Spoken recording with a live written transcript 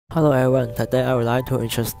Hello everyone, today I would like to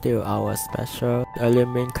introduce our special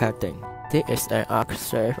aluminum cladding. This is an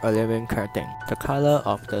arc-shaped aluminum cladding. The color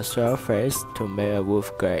of the surface to make a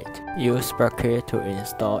roof grade. Use bracket to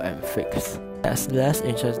install and fix. Let's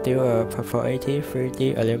introduce a perforated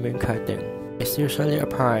 3D aluminum cladding. It's usually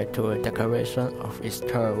applied to decoration of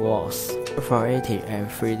exterior walls. Perforated and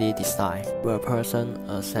 3D design will present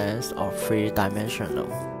a sense of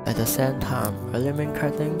three-dimensional. At the same time, aluminum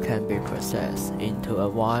cladding can be processed into a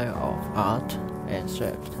wire of art and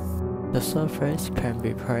shaped. The surface can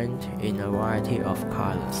be painted in a variety of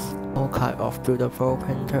colors. All kinds of beautiful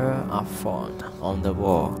painters are found on the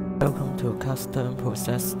wall. Welcome to Custom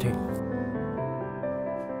Process Team.